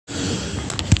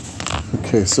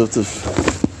Okay, so to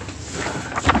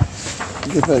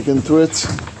get back into it.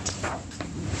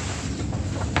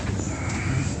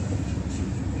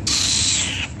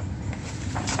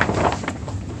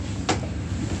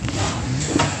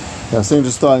 Yeah, so I'm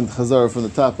just starting Chazara from the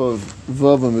top of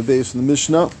Vav and Mebeis in the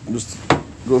Mishnah. Just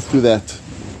go through that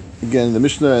again. The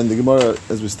Mishnah and the Gemara,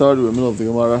 as we started, we're in the middle of the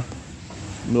Gemara,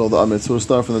 middle of the Amid. So we'll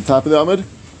start from the top of the Amid.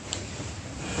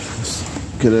 Just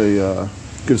get a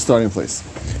starting place.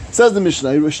 It says the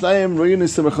Mishnah, you have two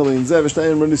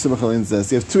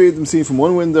Eidim seen from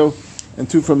one window and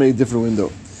two from a different window.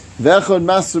 There's one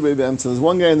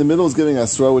guy in the middle is giving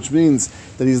Asra, which means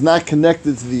that he's not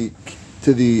connected to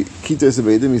the Kitos of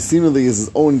Eidim. He seemingly is his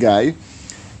own guy.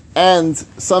 And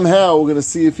somehow we're going to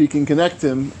see if he can connect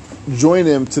him, join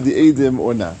him to the Eidim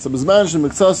or not. So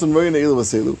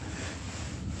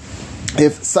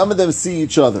if some of them see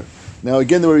each other. Now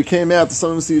again, the way we came out, some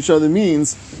of them see each other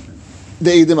means the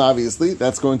Eidim, obviously.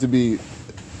 That's going to be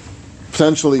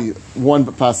potentially one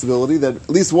possibility, that at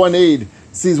least one Eid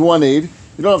sees one Eid.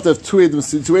 You don't have to have two Eidim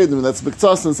see two Eidim. That's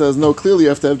Miktasan says, no, clearly you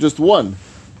have to have just one.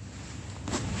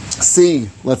 See,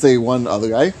 let's say, one other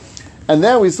guy. And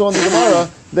then we saw in the Gemara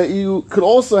that you could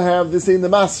also have this in the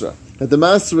Masra. That the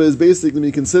Masra is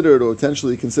basically considered, or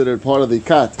potentially considered, part of the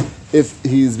Kat if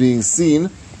he's being seen.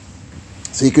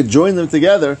 So you could join them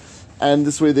together, and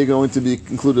this way they're going to be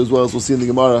included as well, as we'll see in the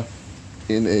Gemara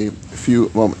in a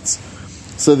few moments.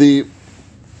 So the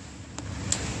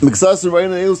Miksasan Rayin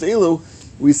and Elus Elu,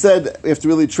 we said we have to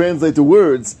really translate the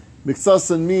words.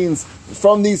 Miksasan means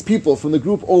from these people, from the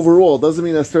group overall. Doesn't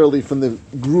mean necessarily from the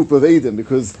group of Eidim,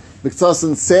 because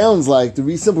Miksasan sounds like,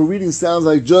 the simple reading sounds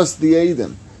like just the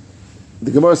Eidim.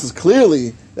 The Gemara says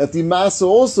clearly that the Masa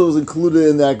also is included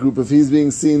in that group. If he's being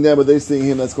seen there, but they're seeing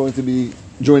him, that's going to be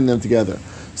joining them together.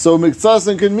 So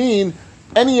Miksasan can mean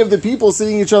any of the people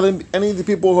seeing each other, any of the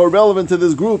people who are relevant to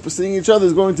this group seeing each other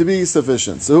is going to be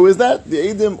sufficient. So who is that? The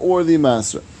Eidim or the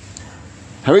Masra?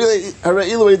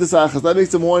 That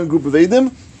makes them one group of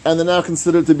Eidim, and they're now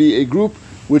considered to be a group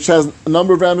which has a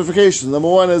number of ramifications. Number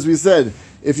one, as we said,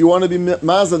 if you want to be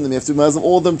mazan them, you have to mazan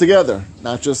all of them together,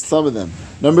 not just some of them.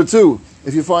 Number two,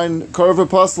 if you find Karav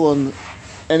apostle in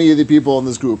any of the people in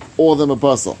this group, all of them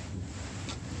apostle.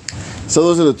 So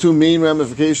those are the two main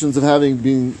ramifications of having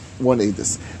been one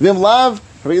Eidus.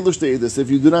 If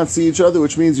you do not see each other,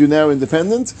 which means you're now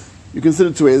independent, you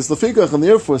consider two Eidim Lafikach, and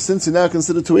therefore, since you now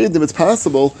consider two Eidim, it's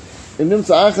possible in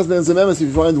Nimtza Achas Ben Zememes, if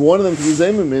you find one of them to be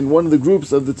Zaymimin, one of the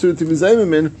groups of the two to be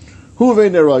Zaymimin, Hu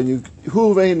Vein Nerag, and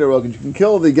you can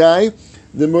kill the guy,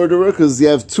 the murderer, because you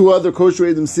have two other kosher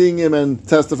Eidim seeing him and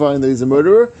testifying that he's a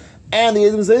murderer, and the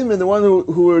Eidim Zaymimin, the one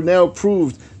who are now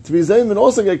proved to be Zaymimin,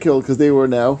 also get killed because they were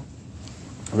now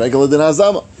regular Din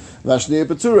Hazama. Vashniya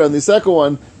Patura, and the second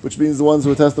one, which means the ones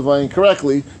who are testifying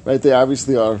correctly, right, they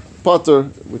obviously are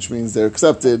Patur, which means they're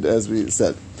accepted, as we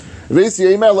said. New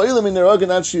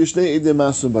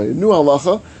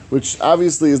halacha, which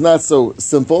obviously is not so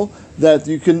simple, that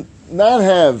you can not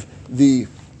have the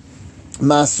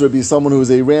master be someone who is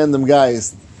a random guy,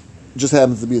 just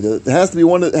happens to be there. It has to be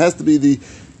one. It has to be the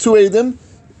two Eidim,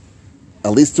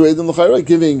 at least two Eidim l'chayra,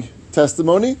 giving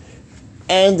testimony,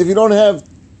 and if you don't have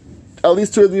at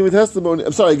least two Eidim with testimony,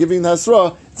 giving the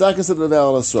Hasra, it's not considered a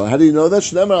valid Hasra. How do you know that?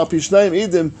 Shneimar al pi shnayim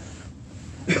Eidim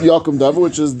Yakum Davar,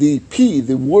 which is the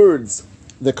words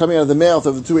that are coming out of the mouth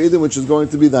of the two Eidim, which is going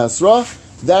to be the Hasra.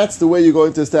 That's the way you're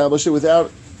going to establish it.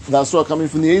 Without the Hasra coming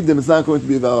from the Eidim, it's not going to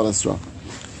be a valid Hasra.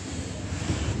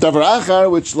 Davar Achar,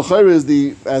 which l'chayra is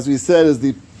as we said, is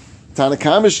the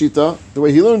Tanakama Shita, the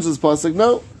way he learns his pasuk,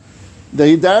 no. The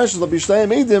Hidash is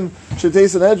Labishnayim Eidim Shetei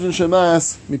Sanhedrin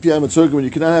Shemas Mipiyam Etzurgim. When you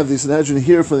cannot have the Sanhedrin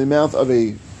hear from the mouth of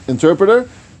a interpreter,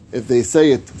 if they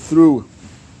say it through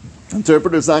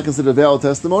interpreter, it's not considered a valid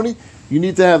testimony. You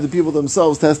need to have the people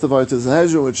themselves testify to the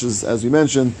Sanhedrin, which is, as we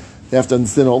mentioned, they have to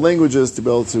understand all languages to be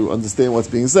able to understand what's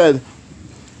being said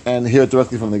and hear it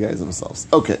directly from the guys themselves.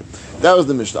 Okay, that was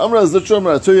the Mishnah. Amar Zitro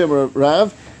Amar Atuya Amar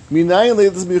Rav.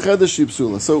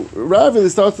 So Rav really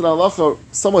starts in halacha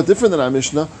somewhat different than our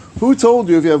Mishnah. Who told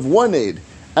you if you have one Eid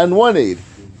and one Eid,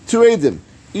 two Eidim,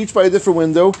 each by a different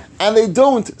window, and they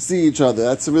don't see each other?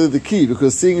 That's really the key,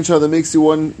 because seeing each other makes you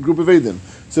one group of Eidim.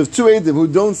 So if two Eidim who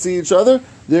don't see each other,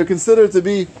 they're considered to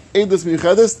be Eidus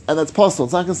Miuchadis, and that's possible.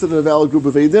 It's not considered a valid group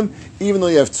of Eidim, even though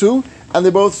you have two, and they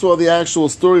both saw the actual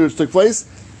story which took place.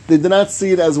 They did not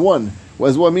see it as one.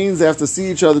 As what means they have to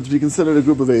see each other to be considered a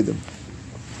group of Eidim.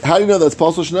 How do you know that's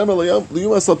possible?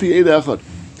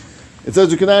 It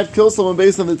says you cannot kill someone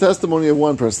based on the testimony of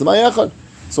one person.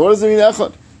 So what does it mean,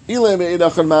 echad?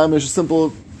 A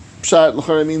simple pshat,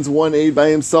 l'chara means one aid by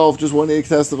himself, just one aid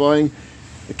testifying.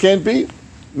 It can't be.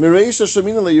 Mereisha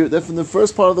Shaminah, that from the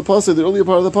first part of the pasuk, the earlier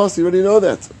part of the pasuk, you already know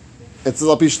that. It says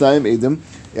Api Shnayim Eidim.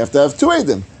 You have to have 2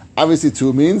 Eidim. Obviously,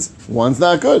 2 means 1's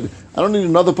not good. I don't need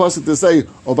another pasuk to say,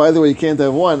 oh, by the way, you can't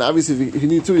have 1. Obviously, if you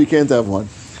need 2, you can't have 1.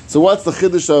 So what's the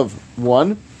chiddush of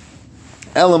 1?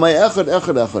 Elamai echad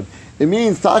echad echad. It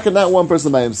means taka not one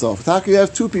person by himself. Taka, you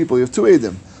have 2 people, you have 2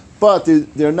 Eidim. But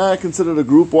they're not considered a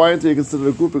group. Why aren't they considered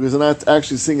a group? Because they're not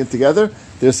actually singing together.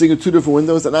 They're singing 2 different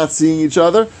windows. They're not seeing each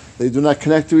other. They do not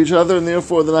connect to each other, and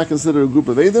therefore they're not considered a group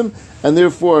of Eidim, and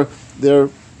therefore their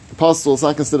apostle is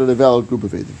not considered a valid group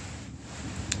of Eidim.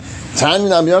 Tanya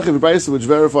Nam Yachav Brisa, which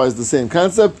verifies the same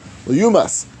concept.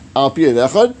 Yumas al pi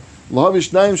echad lahavi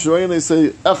shnayim shroyin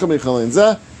leisei echad mechalein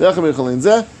zeh ve'echad mechalein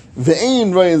zeh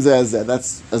ve'ein royin zeh zeh.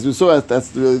 That's, as we saw,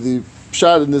 that's really the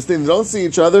shot in this thing. They don't see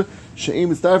each other. She'im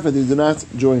mitzarfet, they do not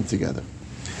join together.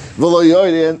 V'lo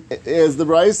yoyin, as the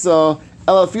Brisa,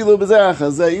 elafilu b'zeh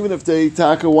zeh, even if they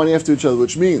taka one after each other,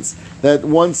 which means that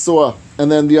one saw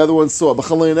and then the other one saw.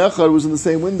 B'chalein echad was in the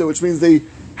same window, which means they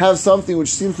have something which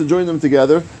seems to join them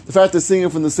together. The fact they're seeing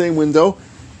it from the same window,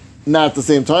 not at the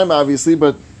same time, obviously,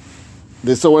 but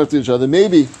they saw one after each other.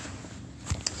 Maybe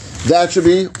that should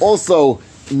be also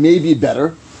maybe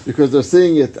better because they're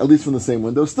seeing it at least from the same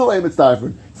window. Still, it's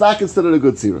different. It's not considered a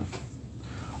good tzira.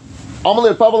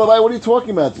 Amalei Pablo Labai, what are you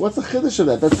talking about? What's the chiddush of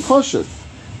that? That's kosher.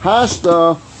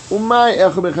 Hashta umay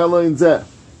echad mechalein zeh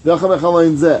ve'echad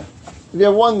mechalein zeh. If you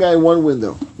have one guy in one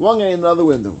window, one guy in another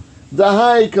window. One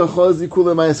guy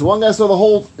saw the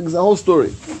whole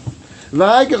story. The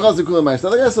other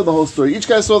guy saw the whole story. Each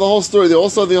guy saw the whole story. They all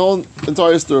saw the whole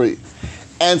entire story.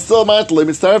 And still,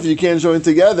 you can't join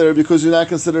together because you're not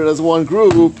considered as one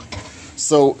group.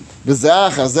 So, if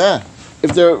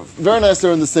they're very nice,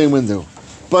 they're in the same window.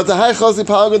 But the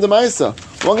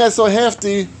one guy saw half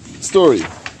the story.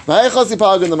 The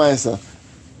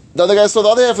other guy saw the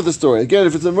other half of the story. Again,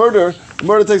 if it's a murder, the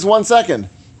murder takes 1 second.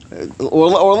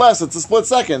 Or less, it's a split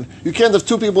second. You can't have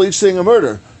 2 people each seeing a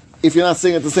murder if you're not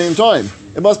seeing it at the same time.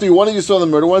 It must be one of you saw the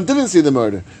murder, one didn't see the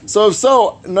murder. So if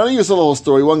so, none of you saw the whole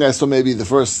story. One guy saw maybe the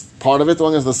first part of it,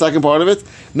 one guy saw the second part of it.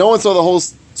 No one saw the whole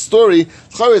story.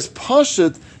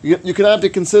 You cannot be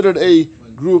considered a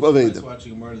group of Eidim.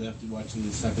 Watching a murder, they have to watch in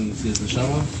the second season of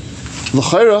Shama?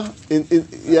 L'chayra,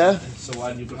 yeah. So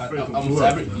why do you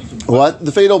What?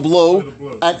 The fatal blow.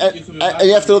 And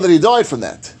you have to know that he died from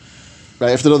that. Right,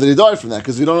 you have to know that he died from that,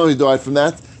 because if you don't know he died from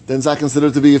that, then it's not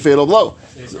considered to be a fatal blow.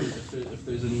 If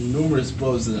there's numerous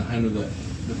blows, then I know that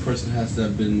the person has to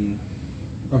have been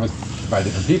by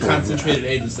different people. Concentrated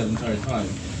agents that entire time.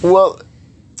 Well,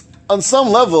 on some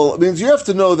level, it means you have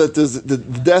to know that the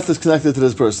death is connected to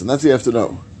this person. That's what you have to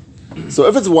know. So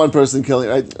if it's one person killing,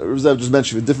 right, Rezav just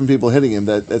mentioned with different people hitting him,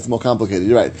 that's more complicated.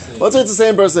 You're right. Let's say it's the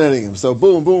same person hitting him. So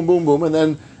boom, boom, boom, boom, and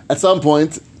then at some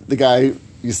point, the guy,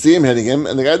 you see him hitting him,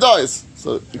 and the guy dies.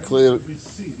 So you clear. If we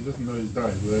see he doesn't know he's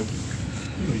died,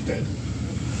 he's dead.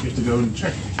 You have to go and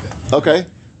check if he's dead. Okay.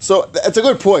 So it's a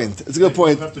good point. It's a good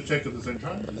point. You have to check at the same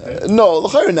time. No,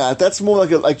 l'chayr not. That's more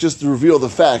like just to reveal the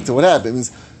fact of what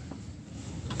happens.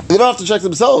 They don't have to check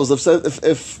themselves.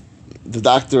 If the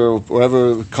doctor or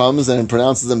whoever comes and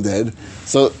pronounces them dead,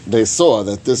 so they saw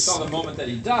that this. They saw the moment that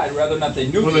he died, rather than that they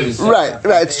knew he was dead.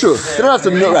 Right. It's true. They don't have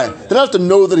to know. Right. They don't have to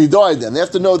know that he died. Then they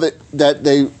have to know that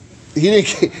he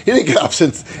didn't get up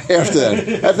since after that.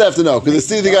 They have to know because they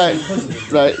see the guy.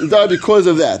 Right. He died because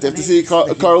of that. They have to see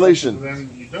a correlation. Then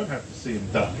you don't have to see him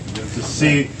die. You have to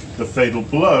see the fatal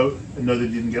blow and know that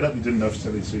he didn't get up. You didn't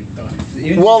necessarily see him die.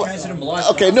 Well,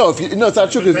 okay, no, it's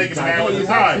not true.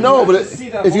 No, but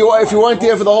if you weren't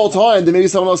there for the whole time, then maybe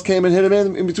someone else came and hit him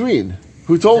in between.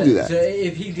 Who told you that? So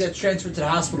if he gets transferred to the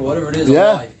hospital, whatever it is,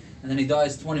 yeah, and then he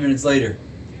dies 20 minutes later,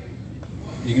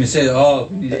 you're going to say, "Oh,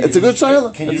 it's a good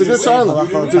child. It's a good child.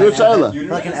 It's a good child."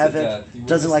 Like an Eved,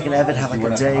 doesn't like an Eved have like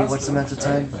a day? What's the amount of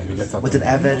time? With an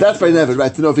Eved, that's by an Eved,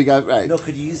 right? To know if he got right. No,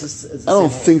 could you use this? I don't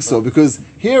think so because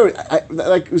here,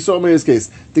 like we saw in his case,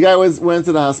 the guy went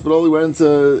to the hospital. He went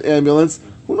into ambulance.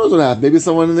 Who knows what happened? Maybe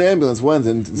someone in the ambulance went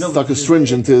and stuck a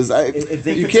syringe into his.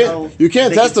 You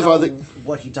can't testify that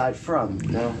what he died from.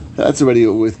 No, that's already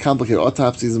with complicated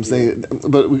autopsies. I'm saying,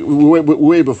 but we're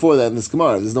way before that in this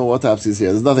Gemara. There's no autopsies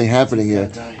here. There's nothing happening here.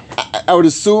 I would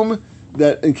assume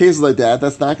that in cases like that,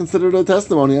 that's not considered a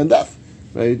testimony on death.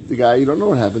 Right, the guy, you don't know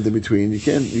what happened in between. You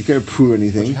can't prove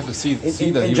anything. But you have to see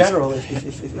in that. In general,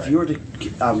 if you were to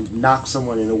knock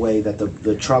someone in a way that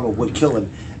the trauma would kill him,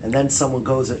 and then someone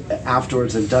goes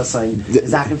afterwards and does something,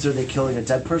 is that considered they killing a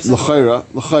dead person?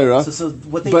 L'chayra. So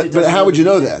what they but how would you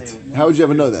know that? How would you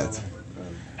ever know that?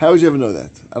 How would you ever know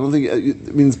that? I don't think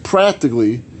it means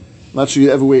practically. I'm not sure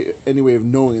you ever any way of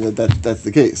knowing that's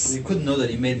the case. You couldn't know that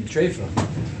he made him treifa.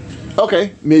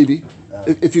 Okay, maybe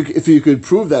if you could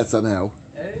prove that somehow.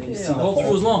 Yeah, all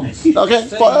through was long. Okay,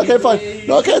 fine.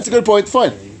 No, okay, that's a good point.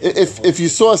 Fine. If you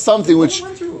saw something which,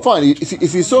 fine.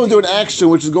 If you saw him do an action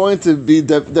which is going to be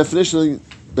by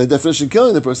definition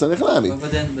killing the person,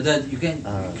 But then you can't.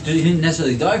 He didn't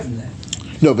necessarily die from that.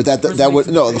 no, but that would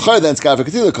no. The chayr then it's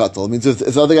katila katal. It means if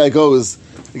the other guy goes,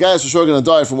 the guy is for sure going to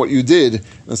die from what you did,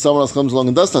 and someone else comes along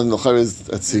and does something. The chayr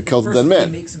is he killed the dead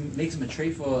man. Makes him a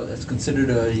treifa. That's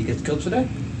considered he gets killed for that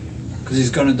because he's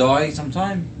going to die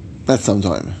sometime. That's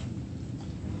sometime.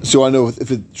 So I know if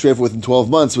it's treifa within 12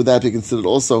 months, would that be considered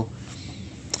also?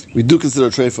 We do consider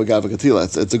treifa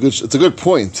gavakatila. It's a good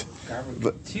point.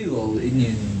 Gavakatila,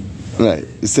 Indian. Right.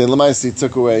 You say Lamaisi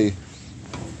took away.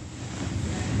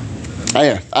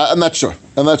 I'm not sure.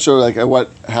 Like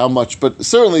how much, but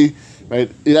certainly, right.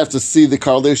 You'd have to see the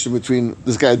correlation between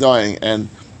this guy dying and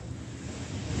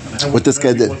what this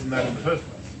guy did. Wasn't that in the first place?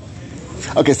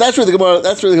 Okay, so that's really the Gemara.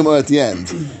 That's really the Gemara at the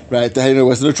end, right? The Hainu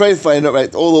wasn't a treifa,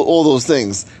 right? All those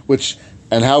things, which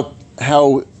and how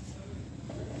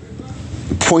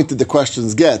pointed the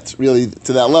questions get really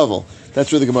to that level.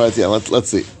 That's really the Gemara at the end. Let's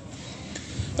see.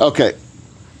 Okay,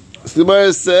 so the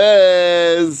Gemara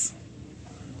says,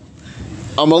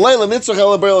 you're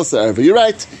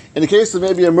right. In the case of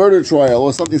maybe a murder trial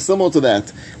or something similar to that,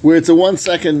 where it's a 1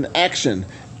 second action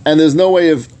and there's no way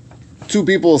of two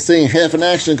people saying half an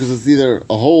action because it's either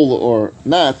a whole or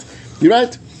not, you're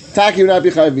right. Taki would not be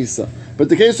chayav misa. But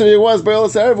the case of it was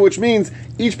b'elas erev, which means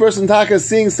each person taka is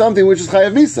seeing something which is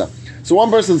chayav misa. So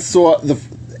one person saw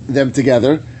them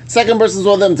together, second person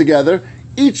saw them together.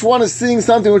 Each one is seeing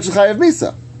something which is chayav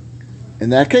misa.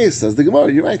 In that case, says the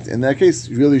Gemara, you're right. In that case,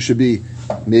 you really should be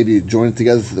maybe joined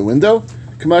together through the window.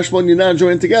 Kamashmon, you're not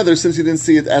joined together since you didn't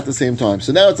see it at the same time.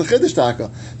 So now it's a chiddush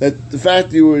taka, that the fact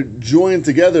that you were joined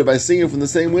together by seeing it from the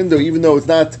same window, even though it's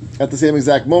not at the same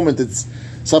exact moment, it's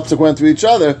subsequent to each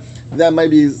other, that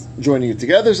might be joining you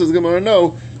together. So the Gemara,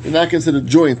 no, you're not considered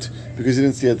joint because you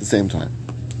didn't see it at the same time.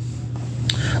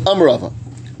 Amrava.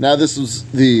 Now this was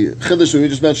the chiddush we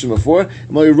just mentioned before.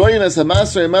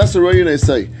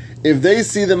 If they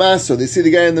see the master, they see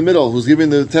the guy in the middle who's giving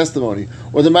the testimony,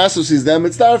 or the master sees them,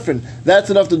 it's darfin.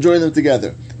 That's enough to join them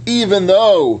together. Even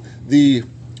though the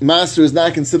master is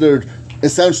not considered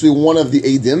essentially one of the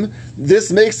Eidim,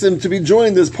 this makes them to be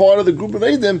joined as part of the group of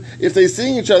Eidim. If they're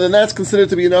seeing each other, then that's considered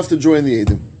to be enough to join the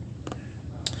Eidim.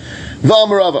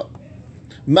 V'amarava.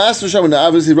 Master Shaman,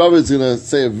 obviously Rabbi is going to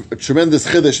say a tremendous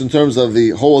chiddush in terms of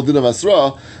the whole din of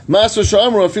Asra. Master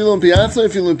Shaman, Afilun Piyansa,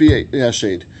 Afilun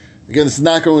Piyashade. Again, this is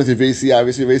not going to Vesi.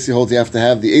 Obviously, Vesi holds you have to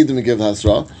have the Eidim to give the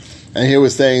Hasra. And here we're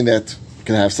saying that you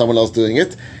can have someone else doing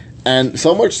it. And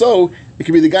so much so, it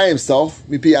could be the guy himself,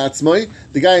 Mipi Atzmai,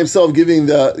 the guy himself giving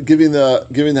the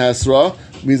Hasra,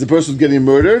 means the person who's getting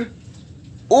murdered,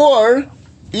 or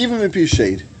even Mipi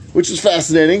Shade, which is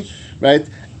fascinating, right?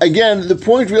 Again, the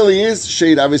point really is,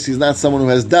 Shade obviously is not someone who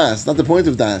has Das. Not the point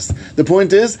of Das. The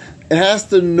point is, it has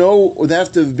to know, or they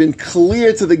have to have been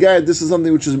clear to the guy that this is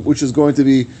something which is going to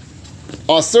be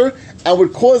Aser, and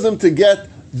would cause him to get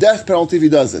death penalty if he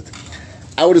does it.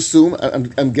 I would assume,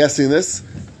 I'm guessing this,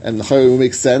 and it will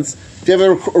make sense. If you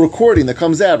have a recording that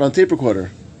comes out on tape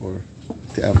recorder, or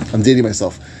I'm dating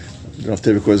myself, I don't have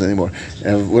tape recorders anymore.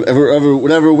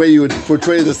 Whatever way you would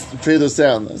portray the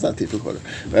sound. It's not tape recorder,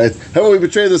 right? However we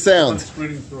portray the sound.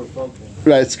 Screening through a phone call.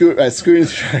 Right, screen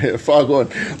a foghorn,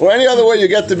 or any other way you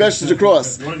get the message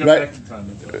across. You want to go right? back in time.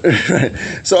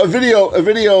 Right. So a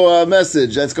video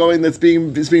message that's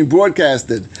being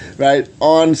broadcasted right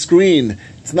on screen.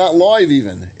 It's not live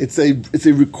even. It's a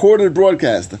recorded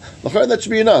broadcast. That should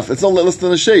be enough. It's not less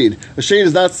than a shade. A shade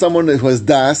is not someone who has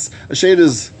das. A shade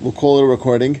is, we'll call it a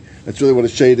recording. That's really what a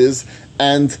shade is.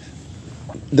 And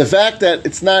the fact that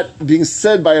it's not being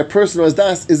said by a person who has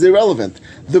das is irrelevant.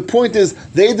 The point is,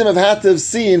 the Eidim have had to have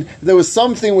seen there was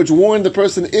something which warned the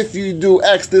person, if you do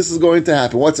X, this is going to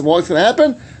happen. What's going to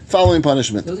happen? Following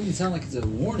punishment. It doesn't even sound like it's a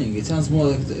warning. It sounds more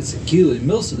like it's a Gila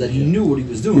Milsa that he knew what he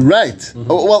was doing. Right.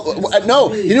 Mm-hmm. No,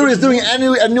 he knew what he was doing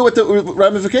and knew what the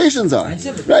ramifications are.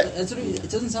 Right. It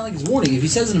doesn't sound like it's warning. If he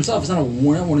says it himself, it's not a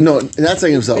warning. No, not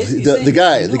saying himself. The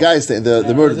guy is saying the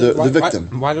victim.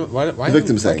 Why the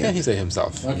victim saying why can't he say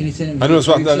himself? Why can he say himself?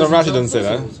 I know Rashi doesn't say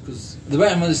that. Because the way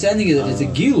I'm understanding it, it's a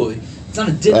Giloy. It's not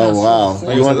a din. Oh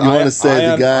wow! You want to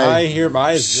say the guy? I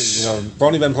hereby,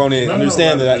 Brony Ben Plony,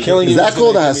 understand that killing. Is that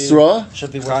called a hasra?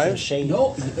 Should be worth shade.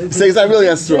 No, it's not really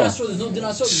hasra. There's no din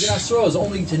hasra. The din hasra is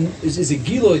only is a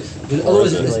giloy, but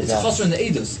otherwise it's chasra in the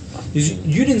edus.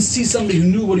 You didn't see somebody who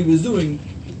knew what he was doing.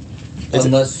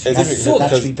 Unless it's interesting That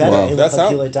should be better. Wow. It That looks like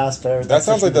sound- Gilei Das better. That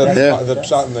sounds like the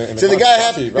shot in the See, the guy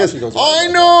happy. Rashi Goes, goes, I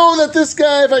know that this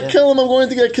guy, if I kill him, I'm going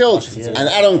to get killed, and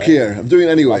I don't care. I'm doing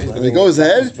it anyway. And he goes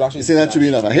ahead. He's saying that should be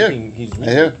enough. I hear. He's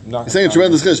saying a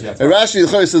tremendous chiddush. And Rashi,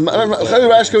 the Chayy says,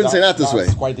 Rashi couldn't say not this way.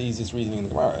 It's quite the easiest reasoning in the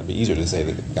Gemara. It'd be easier to say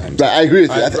the guy himself. Right, I agree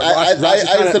with you. I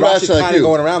said Rashi like you.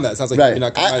 Going around that. It sounds like Right. you're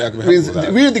not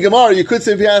Read the Gemara. You could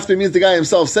say Piaspi means the guy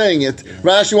himself saying it.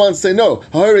 Rashi wants to say no.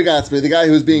 Hahorigatzmi, the guy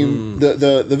who's being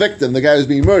the victim, the guy who's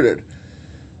being murdered.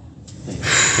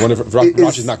 I wonder if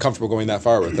Rashi's not comfortable going that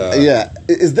far with that. Yeah.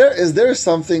 Is there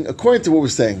something, according to what we're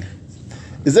saying,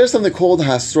 is there something called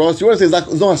hasra? You want to say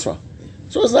it's no hasra?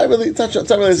 So it's not really. It's not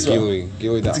really hasra.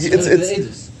 Gilui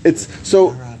Das. It's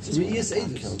so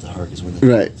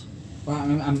right. Well, I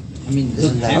mean, it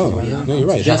doesn't have No, to be, no, you're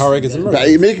right. Hareg is the murderer. Right,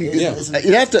 you make you'd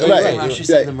have to Isn't right. Rashi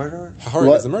saying the murderer?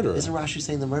 Hareg is the murderer. Isn't Rashi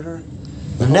saying the murderer?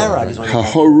 The Nerag is one of the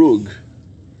Hahorug.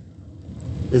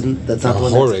 Isn't that's not the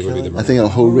one Horeg that's would be the killing? I think a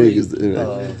horeg is.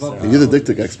 sorry. You're the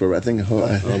dictic expert. But I think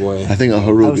boy. I think a I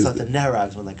horug always is. thought the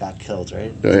Nerag's one that got killed,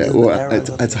 right? Yeah, Isn't well, the Nerag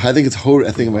one? I think it's hor.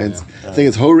 I think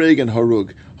it's horeg and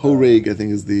horug. Horeg, I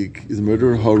think, is the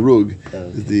murderer. Horug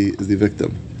is the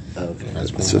victim. Okay.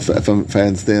 So if I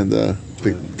understand the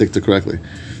dicta correctly.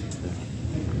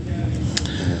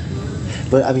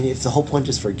 But I mean, if the whole point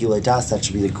is for Gilei Das, that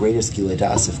should be the greatest Gilei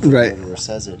Das if the Right. murderer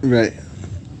says it. Right.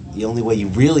 The only way you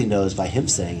really know is by him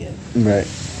saying it. Right.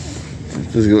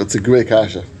 It's a great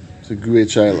kasha. It's a great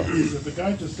shaila. If the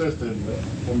guy just says to him,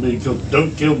 when being killed,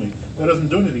 don't kill me, that doesn't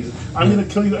do anything. He says, I'm going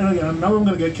to kill you anyway, and now I'm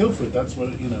going to get killed for it. That's what,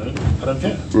 I don't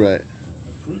care. Right.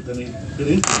 Then it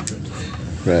is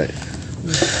different. Right.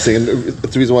 Saying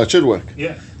it's the reason why it should work.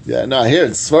 Yeah. Yeah, no, I hear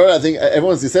it. Svara, I think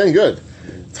everyone's saying good.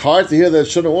 It's hard to hear that it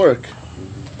shouldn't work.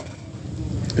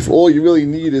 If all you really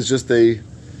need is just a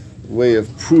way of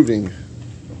proving.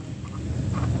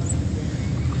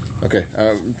 Okay,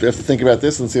 you have to think about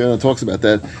this and see when it talks about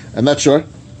that. I'm not sure.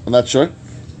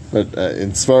 But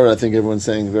in Svara, I think everyone's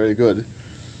saying very good.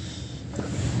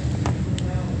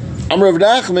 I'm Rav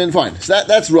Nachman, fine. So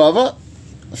that's Rava.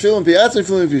 Feeling Piazza,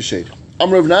 feeling Shade.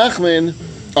 I'm Rav Nachman.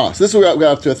 So this is what we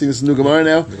got up to. I think this is New Gemara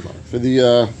now for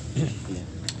the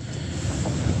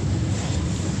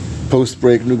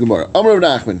post-break New Gemara. I'm Rav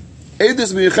Nachman. Now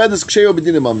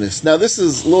this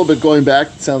is a little bit going back.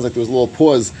 It sounds like there was a little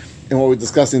pause in what we're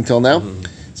discussing until now.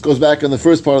 This goes back in the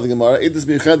first part of the Gemara. Eidus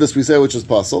b'yichadus we say, which is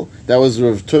Pasal. That was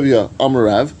Rav Tuvia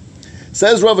Amarav.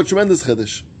 Says Rav a tremendous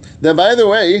chiddush. Then, by the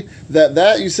way,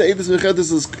 that you say Eidus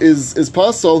b'yichadus is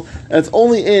Pasal, and it's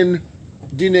only in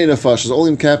Dinei Nefashos,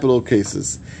 only in capital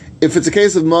cases. If it's a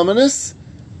case of Mamonis,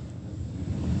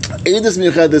 Eidus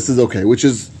b'yichadus is okay. Which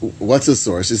is, what's the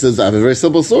source? He says, I have a very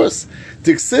simple source.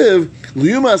 Tiksiv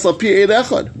liyumas al pi eid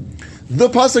echad. The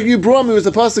pasuk you brought me was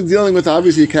a pasuk dealing with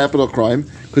obviously a capital crime,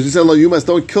 because you said you must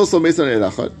don't kill someone based on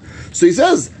erachot. So he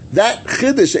says that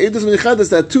chiddush, eidus v'nichadus,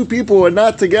 that two people who are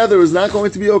not together is not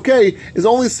going to be okay, is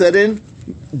only said in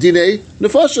dinei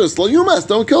nefashos. You must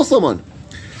don't kill someone.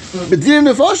 But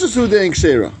dinei nefashos who they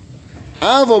kshera.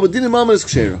 Avo but dinei mama is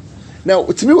kshera. Now,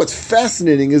 to me, what's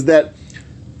fascinating is that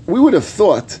we would have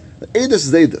thought that eidus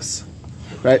is eidus,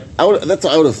 right? That's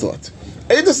what I would have thought.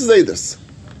 Eidus is eidus.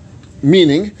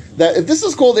 Meaning that if this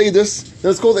is called Eidus,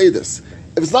 then it's called Eidus.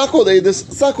 If it's not called Eidus,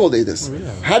 it's not called Eidus. Oh,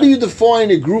 yeah. How do you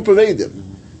define a group of Eidim?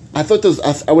 I thought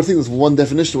I would think there's one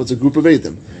definition. What's a group of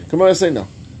Eidim? Come on, I say no.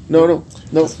 And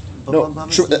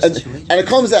it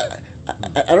comes out.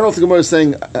 I don't know if the Gemara is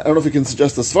saying. I don't know if we can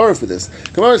suggest a svara for this.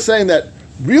 Gemara is saying that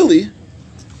really,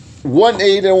 one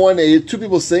Eid and one Eid, two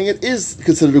people saying it is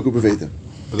considered a group of Eidim.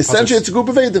 Essentially, it's a group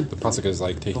of Eidim. The pasuk is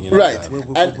like taking it right.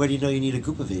 Where do you know you need a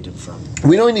group of Eidim from?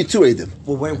 We know you need two Eidim.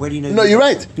 Well, where do you know? No, you're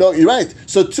right.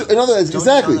 So, in other words,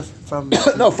 exactly. From Fine.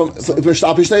 So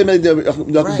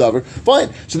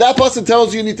that pasuk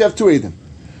tells you need to have two Eidim.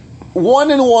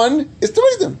 1 and 1 is two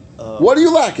Eidim. What are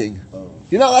you lacking?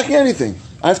 You're not lacking anything.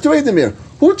 I have two Eidim here.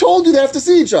 Who told you they have to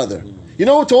see each other? You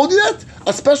know who told you that?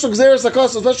 A special Gzeres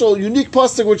Hakas, a special unique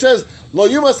pasuk which says Lo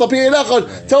Yumas Al Pi Eid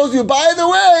Echad, tells you, by the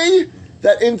way,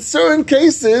 that in certain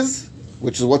cases,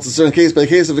 which is what's a certain case, by the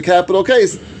case of a capital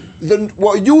case, then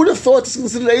what you would have thought is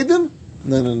considered Eidim?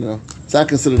 No. It's not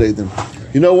considered Eidim.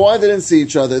 You know why? They didn't see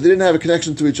each other. They didn't have a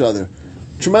connection to each other.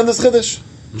 Tremendous chiddush.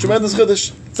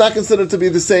 It's not considered to be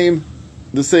the same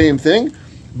thing,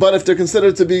 but if they're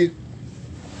considered to be,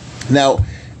 now,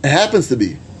 it happens to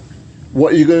be,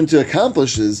 what you're going to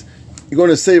accomplish is, you're going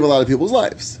to save a lot of people's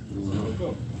lives.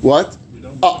 What?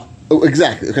 Oh,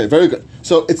 exactly. Okay, very good.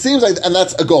 So it seems like, and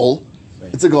that's a goal.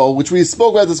 It's a goal, which we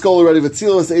spoke about this goal already.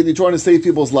 You're trying to save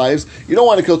people's lives. You don't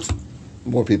want to kill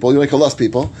more people, you want to kill less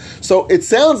people. So it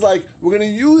sounds like we're going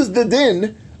to use the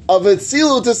din of a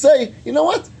tzilu to say, you know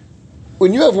what?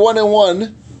 When you have one and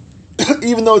one,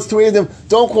 even though it's two of them,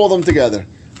 don't call them together.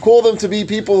 Call them to be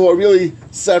people who are really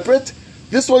separate.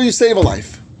 This way you save a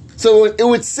life. So it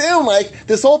would sound like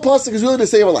this whole pasuk is really to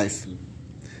save a life.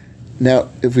 Now,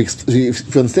 if we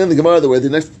understand the Gemara the way the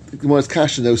next Gemara's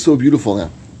kasha that was so beautiful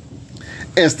now.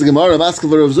 Ask the Gemara,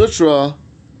 Maskavar of Zutra,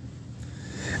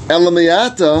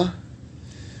 Elamayata,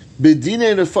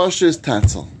 Bedine Nefashis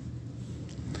Tatzel.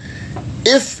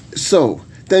 If so,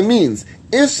 that means,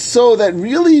 if so, that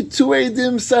really two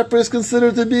Eidim separate is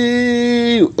considered to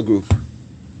be a group.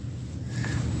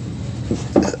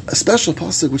 A special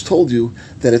pasuk which told you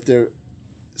that if they're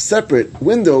separate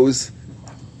windows,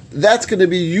 that's going to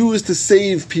be used to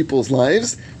save people's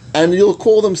lives, and you'll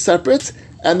call them separate,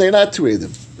 and they're not two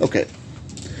Eidim. Okay.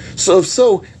 So if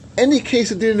so, any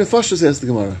case of Din Nefashis, says the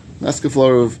Gemara, ask a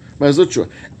floor of Marzutra,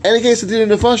 any case of Din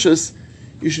Nefashis,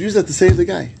 you should use that to save the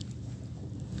guy.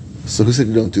 So who said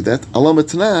you don't do that? Alam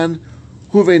Etanan,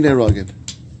 Huvei Nerogin.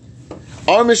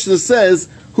 Our Mishnah says,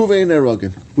 Huvei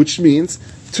Nerogin, which means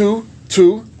two,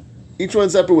 each one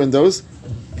separate windows,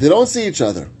 they don't see each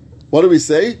other. What do we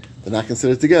say? They're not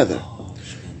considered together.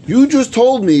 You just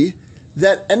told me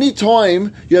that any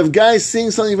time you have guys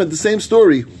seeing something about the same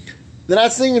story, they're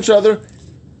not seeing each other.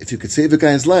 If you could save a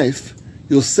guy's life,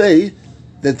 you'll say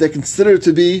that they're considered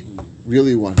to be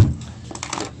really one.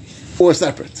 Or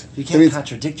separate. You can't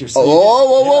contradict yourself.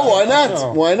 Why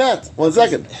not? Why not? One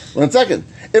second.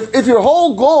 If your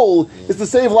whole goal is to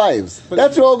save lives,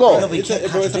 that's your whole goal. No, but you can't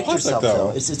contradict yourself,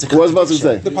 though. It's a What was about to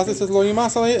say? The pasuk says lo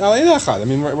yimas alei echad. I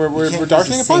mean, we're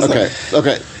darkening a pasuk.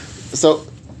 Okay. So,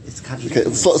 it's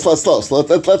contradictory. slow.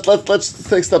 Let's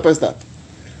take step by step.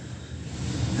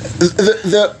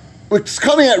 What's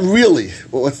coming at really?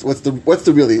 What's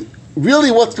the really?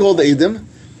 Really, what's called the Eidim?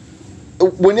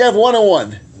 When you have one on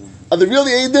one, are they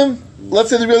really Eidim? Let's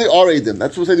say they really are Eidim.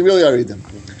 That's what we say they really are Eidim.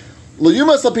 Lo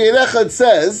yumas al pi echad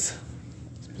says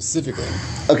specifically.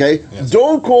 Okay, yes.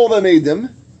 Don't call them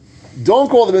Eidim. Don't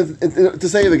call them to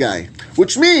save the guy.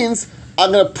 Which means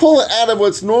I'm going to pull it out of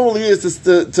what's normally is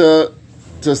to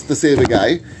save a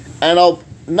guy, and I'll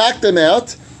knock them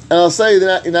out, and I'll say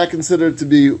you're not considered to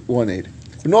be one aid.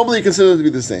 But normally you consider them to be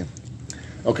the same.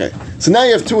 Okay, so now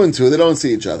you have two and two. They don't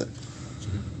see each other.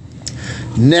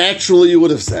 Naturally, you would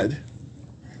have said,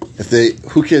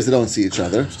 who cares? They don't see each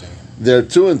other. They're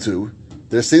two and two.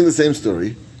 They're seeing the same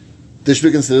story. They should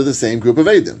be considered the same group of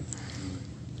Eidim.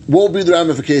 What will be the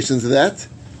ramifications of that?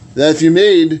 That if you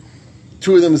made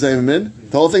two of them Zaymin,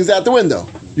 the whole thing's out the window.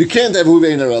 You can't have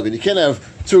Huvei Nerogan. You can't have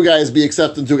two guys be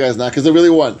accepted and two guys not, because they're really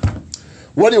one.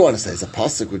 What do you want to say? It's a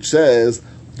pasuk which says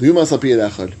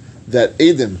that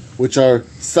Eidim, which are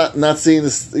not seeing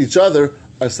each other,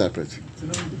 are separate.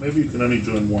 Maybe you can only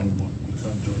join one. You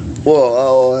can't join.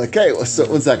 Well, okay. So,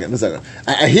 one second.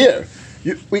 I hear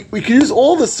we can use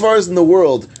all the svaras in the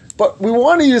world, but we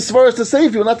want to use svaras to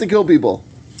save people, not to kill people.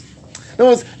 In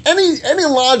other words, any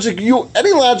logic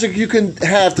you can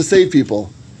have to save people,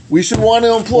 we should want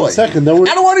to employ. 1 second. I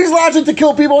don't want to use logic to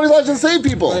kill people. I want to use logic to save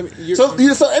people.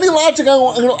 So any logic, I'm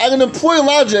going to employ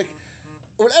logic.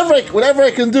 Whatever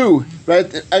I can do, right?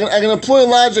 I can employ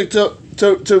logic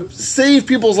to save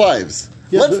people's lives.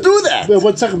 Yeah, Let's do that. But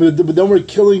 1 second, but then we're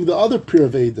killing the other pair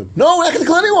of Eidim. No, we're not going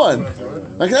to kill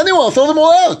anyone. Not kill anyone. Throw them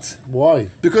all out. Why?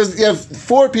 Because you have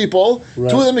four people. Right.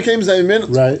 Two of them became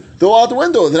Zaymin. Right. They're all out the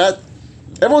window.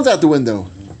 Everyone's out the window.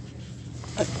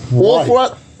 Why? All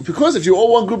four. Because if you're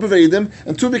all one group of Eidim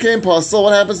and two became Pasal,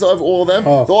 what happens to all of them?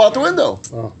 They're all out the window.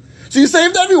 So you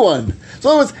saved everyone. So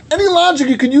in other words, any logic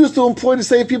you can use to employ to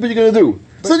save people, you're going to do.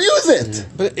 So use it.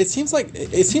 But it seems like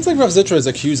Rav Zitra is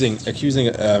accusing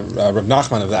Rav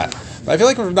Nachman of that. But I feel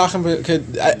like Rav Nachman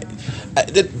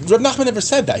Rav Nachman never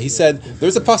said that. He said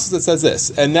there's a passage that says this,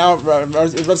 and now Rav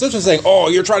Zitra is saying, "Oh,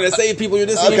 you're trying to save people. You're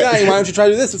this and you're that. Why don't you try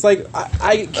to do this?" It's like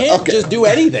I can't just do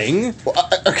anything.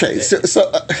 Okay, so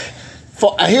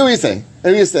I hear what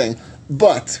you're saying.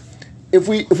 But if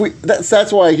we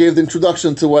that's why I gave the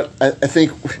introduction to what I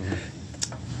think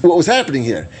what was happening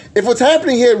here. If what's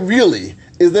happening here really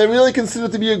is they're really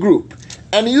considered to be a group,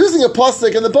 and using a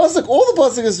pasuk, and all the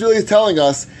pasuk is really telling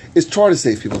us is try to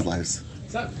save people's lives.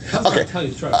 Okay,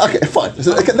 fine.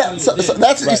 So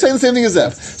that's you're saying the same thing as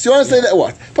that. So you want to say that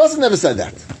what? Pasuk never said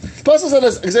that. Pasuk said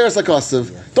as Xeris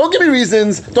Akosiv. Don't give me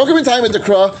reasons. Don't give me time with the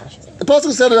Kra. The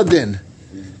pasuk said it a din,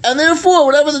 and therefore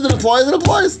whatever that applies, it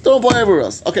applies. Don't apply everywhere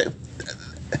else. Okay.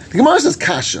 The Gemara says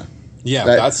kasha. Yeah,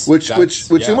 right? that's which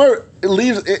Gemara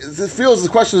leaves. It feels the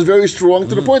question is very strong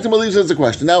to the point that it leaves it as a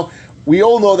question. Now, we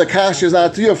all know that kasha is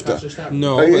not yufta.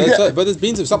 No, but it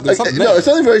means something. No, it's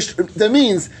something very. That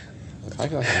means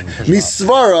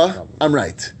misvara. I'm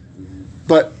right,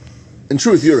 but in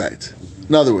truth, you're right.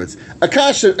 In other words, a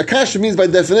kasha means by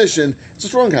definition it's a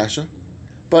strong kasha,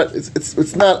 but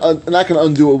it's not going to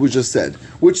undo what we just said.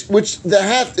 Which that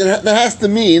has to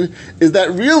mean is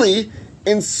that really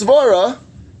in svara.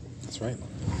 That's right.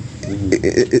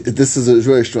 This is a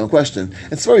very strong question.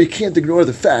 And svara, you can't ignore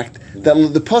the fact that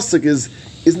the pasuk is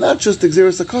not just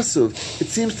Gzeras HaKasuv. It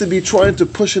seems to be trying to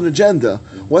push an agenda.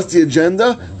 What's the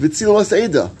agenda? Vitzilas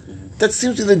Eida. That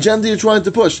seems to be the agenda you're trying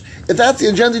to push. If that's the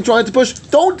agenda you're trying to push,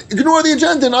 don't ignore the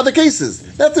agenda in other cases.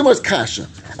 That's the most kasha.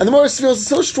 And the Morris feels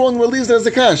so strong and believes that it's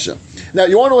a kasha. Now,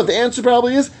 you want to know what the answer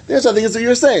probably is? The answer, I think, is what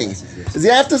you're saying. Is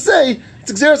you have to say,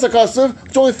 it's Gzeras HaKasuv,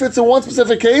 which only fits in one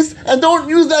specific case, and don't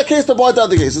use that case to apply to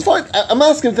other cases. Fine, I'm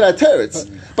asking for that teretz.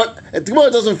 But the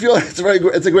Gemara doesn't feel it's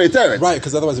a great teretz. Right,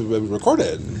 because otherwise it would be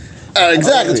recorded.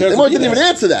 Exactly. The Gemara didn't even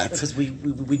answer that. Because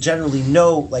we generally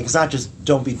know, like, it's not just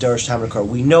don't be Derish Hamakar.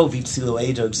 We know Vitzilo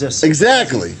Eida exists.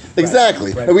 Exactly.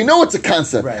 Right. And we know it's a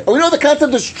concept. Right. And we know the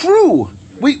concept is true.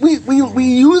 We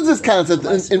use this concept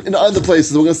in other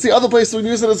places. We're going to see other places we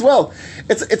use it as well.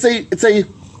 It's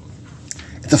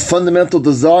a fundamental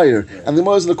desire. And the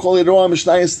Gemara is going to call it Roah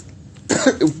Mishnayis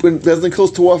when Bezdin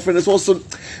kills too often.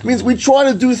 It means we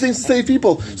try to do things to save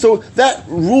people. So that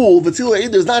rule, V'tzila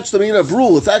Eida, is not just a meaning of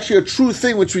rule. It's actually a true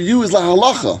thing which we use la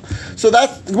halacha. So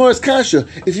that's the Gemara's kasha.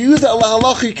 If you use that la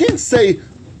halacha, you can't say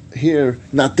here,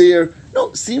 not there.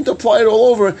 No, seem to apply it all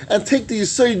over and take the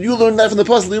Yisayid you learned that from the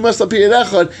Pasuk, you must appear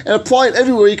echad, and apply it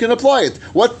everywhere you can apply it.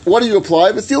 What do you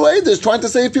apply? V'tzila Eida is trying to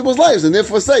save people's lives, and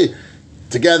therefore say,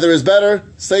 together is better,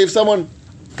 save someone,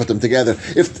 put them together.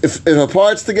 If a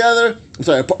part's together,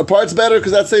 a part's better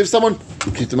because that saves someone,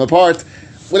 you keep them apart.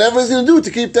 Whatever it's going to do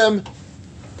to keep them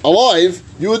alive,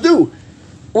 you would do.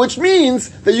 Which means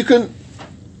that you can,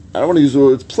 I don't want to use the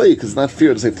word play because it's not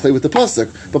fair to say play with the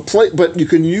pasuk, but you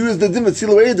can use the din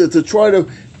V'tzila Eida to try to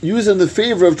use it in the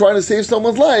favor of trying to save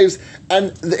someone's lives,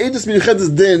 and the Eidos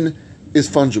Miyuchedes din is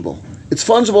fungible. It's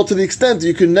fungible to the extent that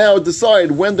you can now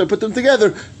decide when to put them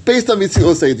together based on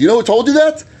V'tzila Eida. You know who told you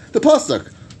that? The pasuk.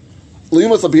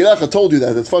 L'yumas Apirecha told you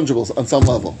that it's fungible on some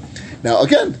level. Now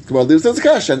again, Gemara leaves as a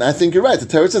kasha, and I think you're right. The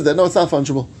Torah says that no, it's not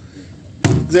fungible.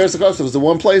 Gzeras HaKasuv is the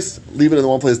one place. Leave it in the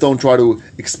one place. Don't try to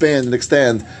expand and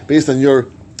extend based on your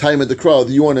time at the crowd.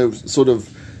 You want to sort of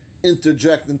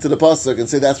interject into the pasuk and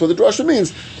say that's what the drasha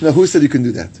means. Now, who said you can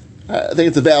do that? I think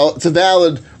it's a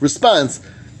valid response.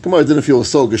 Gemara didn't feel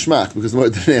so geshmak because the Gemara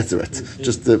didn't answer it.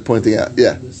 Just pointing out,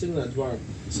 yeah.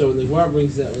 So when the Gemara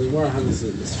brings that, when the Gemara has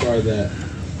as far that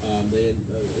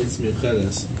it's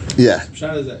miyuchedes. Yeah.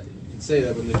 Pshat is that you can say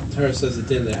that when the Torah says it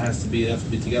then, it has to be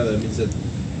together. That means that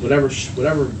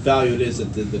whatever value it is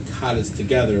that the kat is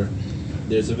together,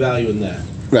 there's a value in that.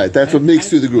 Right. That's what makes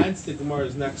through the group. Hence the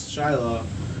Gemara's next shaila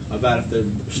about if the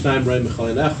shnayim rei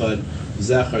mechalin echad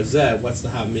zechar zeh, what's the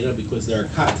havmina because they're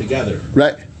kat together.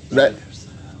 Right.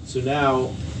 So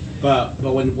now, but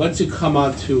once you come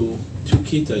onto two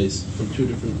kitas from two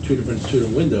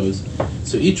different windows,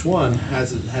 so each one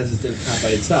has its din kat by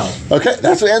itself. Okay,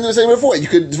 that's what Andrew was saying before. You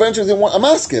could differentiate between one. I'm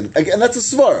asking, and that's a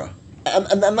svara,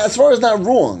 and that svara is not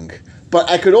wrong. But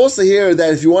I could also hear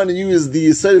that if you want to use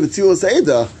the side of V'tzila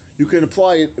Eida, you can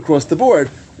apply it across the board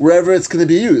wherever it's going to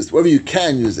be used, wherever you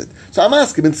can use it. So I'm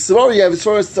asking, in svara you have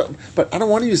svara, but I don't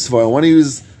want to use svara. I want to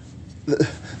use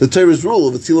the Torah's rule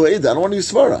of V'tzila Eida. I don't want to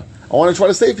use svara. I want to try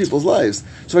to save people's lives.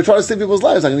 So if I try to save people's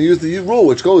lives, I'm going to use the rule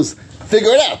which goes, figure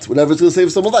it out. Whatever it's going to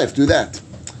save someone's life, do that.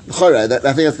 I think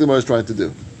that's what the Gemara is trying to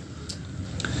do.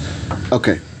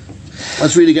 Okay.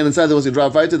 Let's read again inside. Then once you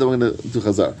drop right, then we're going to do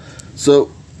Chazar.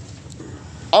 So,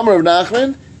 Amar of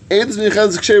Nachman, Eidos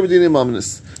Miyuchedes Ksher B'dinei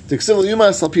Mamnis. T'ksiv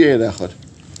L'yumas Al Pi Eid Echad.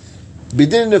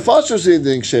 B'dinei Nefashos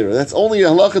B'dinei Ksher. That's only a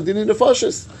halacha Dinei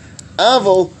Nefashos.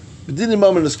 Aval B'dinei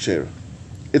Mamnis Ksher.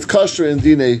 It's kosher in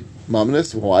Dinei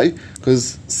Mamnis. Why?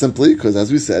 Because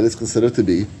as we said, it's considered to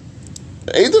be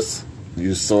Eidos.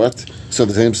 You saw it. So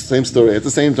the same story at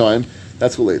the same time.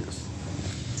 That's called Eidos.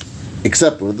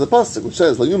 Except with the pasuk which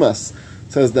says L'yumas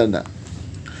says that now.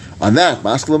 On that,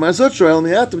 Maskal Marzutra El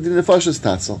Miyat B'dinei Nefashos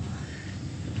Tatzel.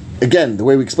 Again, the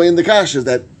way we explain the kash is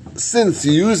that since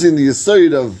you're using the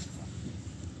aside of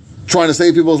trying to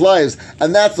save people's lives,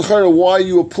 and that's the chayra why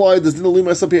you applied this din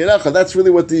l'yumas apiyerecha. That's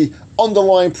really what the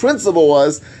underlying principle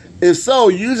was. If so,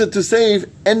 use it to save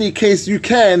any case you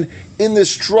can in the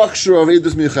structure of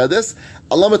Eidos Miyuchedes.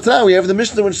 Alamatana, we have the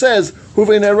Mishnah which says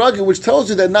Huvei Neragi, which tells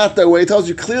you that not that way. It tells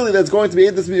you clearly that it's going to be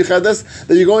Eidos Miyuchedes,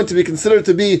 that you're going to be considered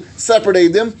to be separate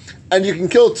Eidim, and you can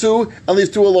kill two and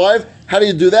leave two alive. How do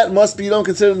you do that? Must be you don't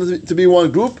consider them to be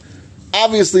one group.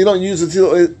 Obviously, you don't use the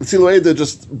Tilo Eda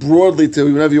just broadly to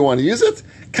whenever you want to use it.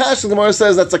 Kasha, the Gemara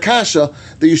says that's a kasha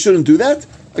that you shouldn't do that.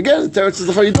 Again, the Teretz says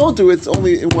if you don't do it, it's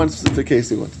only in one specific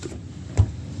case you want to do.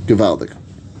 Gewaldig.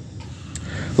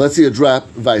 Let's see a drop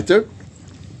weiter.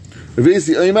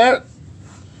 Ravisi Oymar.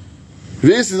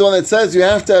 Ravisi is the one that says you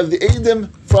have to have the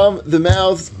Eidim from the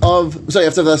mouths of. Sorry, you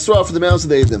have to have the Asra from the mouths of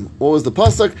the Eidim. What was the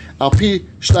pasuk? Al pi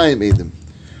shtayim Eidim.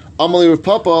 Amali Rav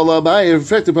Papa Allah Abaya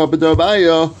reflected Papa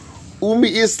Darabaya. Umi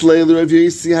Islay Rav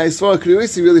Yisi Haisvara. Could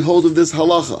you really hold of this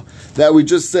halacha that we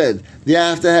just said? You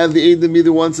have to have the Eidim be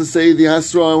the ones to say the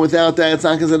Hasra, and without that it's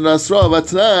not considered Hasra. But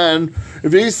Tanan,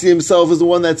 Rav Yisi himself is the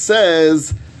one that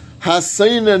says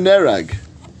Hasayna Nerag.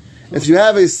 If you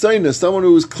have a Sayna, someone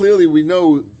who is clearly, we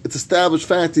know, it's established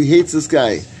fact, he hates this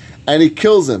guy, and he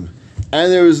kills him,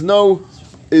 and there was no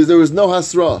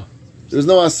Hasra. There was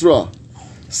no Hasra.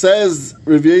 Says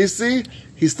Rav Yisi,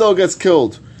 he still gets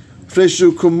killed.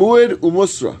 Freshu Kumuid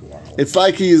Umusra. It's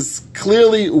like he's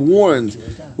clearly warned.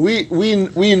 We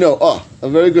know.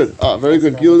 Very good. Very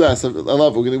good. I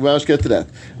love it. We're going to get to that.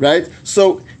 Right?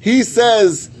 So he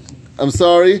says, I'm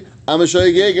sorry, I'm a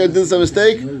shayegeg, I did some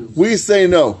mistake. We say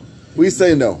no.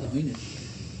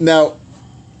 Now,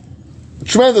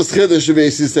 tremendous chiddush Rav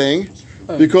Yisi is saying,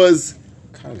 because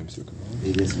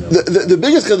the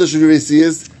biggest chiddush Rav Yisi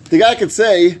is the guy could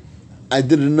say, I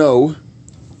didn't know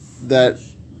that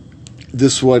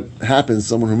this is what happens to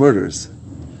someone who murders.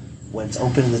 When it's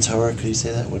open in the Torah, could you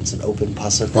say that? When it's an open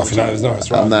pasuk?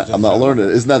 I'm not learning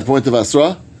it. Isn't that the point of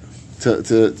Asra?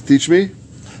 To teach me?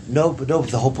 No, but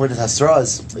the whole point of Asra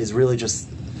is really just.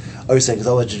 Oh, you're saying because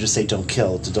otherwise you just say don't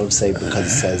kill, don't say because it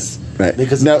says right.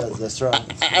 Because now, of the Asra.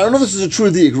 I don't know if this is a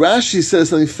true deek. Rashi says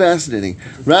something fascinating.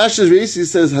 Rashi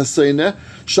says Hasayna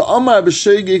Sha'amar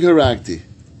b'Sheigig Harakti.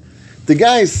 The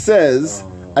guy says,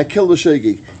 I killed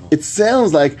b'Sheigig. It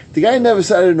sounds like the guy never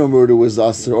said I didn't know murder was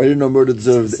Asr, or I didn't know murder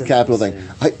deserved the capital thing.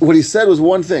 What he said was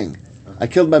one thing. I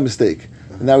killed by mistake.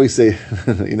 And now we say,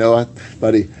 you know what,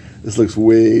 buddy, this looks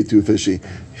way too fishy.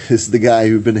 This is the guy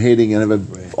who've been hating and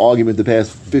have an argument the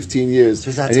past 15 years. So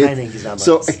he's not hiding, he's not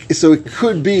so it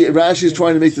could be, Rashi is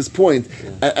trying to make this point,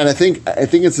 and I think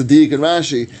it's a Deek and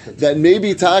Rashi, that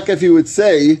maybe Taka, if he would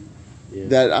say,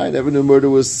 that I never knew murder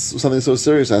was something so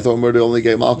serious. I thought murder only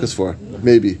gave Malchus for.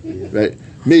 Maybe, right?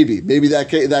 Maybe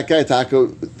that guy Taco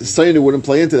Sainu wouldn't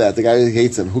play into that. The guy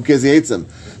hates him. Who cares? He hates him.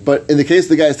 But in the case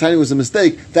the guy's telling was a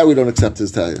mistake, that we don't accept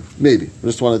his telling. Maybe. I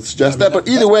just wanted to suggest that. But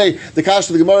either way, the Kash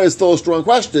of the Gemara is still a strong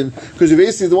question because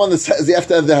Yavesi is the one that says you have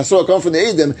to have the Hasra come from the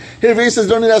Eidim. Here Yavesi says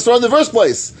you don't need Hasra in the first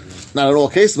place. Not in all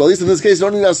cases, but at least in this case you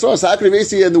don't need Hasra. So how can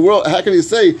Yavesi in the world? How can he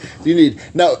say you need?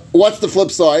 Now, what's the flip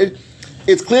side?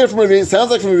 It's clear from Ravisi,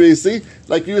 sounds like from Ravisi,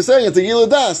 like you were saying, it's a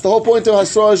Yiladas. The whole point of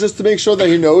Hasra is just to make sure that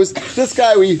he knows. This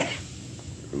guy, we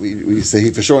say he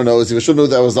for sure knows, he for sure knew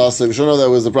that was us, he for sure knew that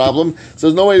was the problem. So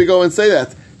there's no way to go and say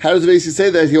that. How does Ravisi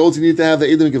say that? He holds you need to have the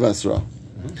Eidim give Hasra.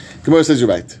 Gemara says you're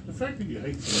right. The fact that you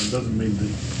hate someone doesn't mean that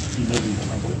you know you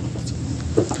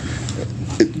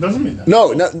can't. It doesn't mean that.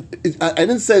 No, I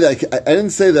didn't say that. I didn't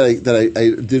say that I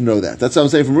didn't know that. That's what I'm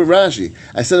saying from Rashi.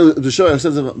 I said it to show I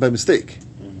said it by mistake.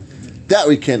 That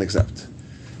we can't accept.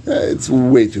 It's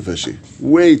way too fishy.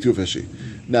 Way too fishy.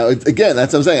 Now, again,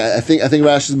 that's what I'm saying. I think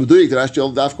Rashi is Meduik. That Rashi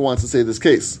Al Dafka wants to say this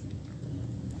case.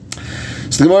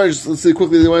 So the Gemara, let's see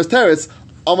quickly the Gemara's teretz.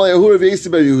 Amalei Ahu Rav Yesi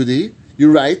bar Yehudi.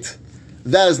 You're right.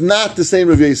 That is not the same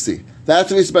Rav Yesi.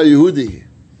 That's Rav Yesi bar Yehudi.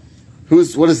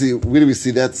 What is he? Where do we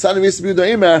see that? Son of Yesi bar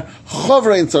Yehuda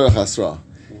Chavrein Tzarech Hasra.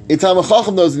 Itam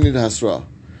Chacham knows you need a Hasra.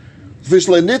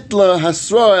 Vishle Nitla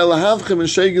Hasra Elahavchem and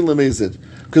Shegin Lemezid.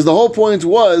 Because the whole point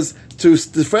was to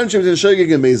differentiate between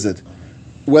Shegig and Mezid.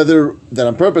 Whether that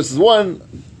on purpose is one,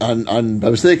 on by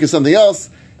mistake is something else.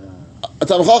 A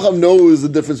Talmid Chacham knows the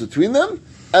difference between them,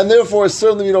 and therefore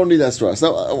certainly we don't need Asra.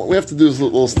 So we have to do this a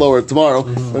little slower tomorrow.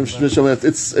 It's a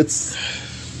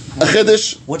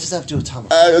chiddush. What does that have to do with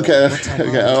Talmid? Okay.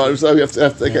 So we have to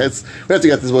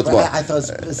get this one tomorrow. I thought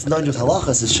it's not just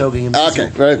halachas. It's shoging him. Okay,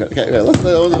 very good. Okay,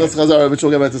 let's chazar. Which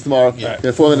we'll get back to this tomorrow. Yeah.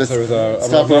 4 minutes.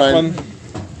 Stop the line.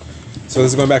 So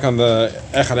this is going back on the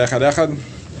Echad.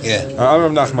 Yeah. Amar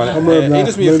Rav Nachman.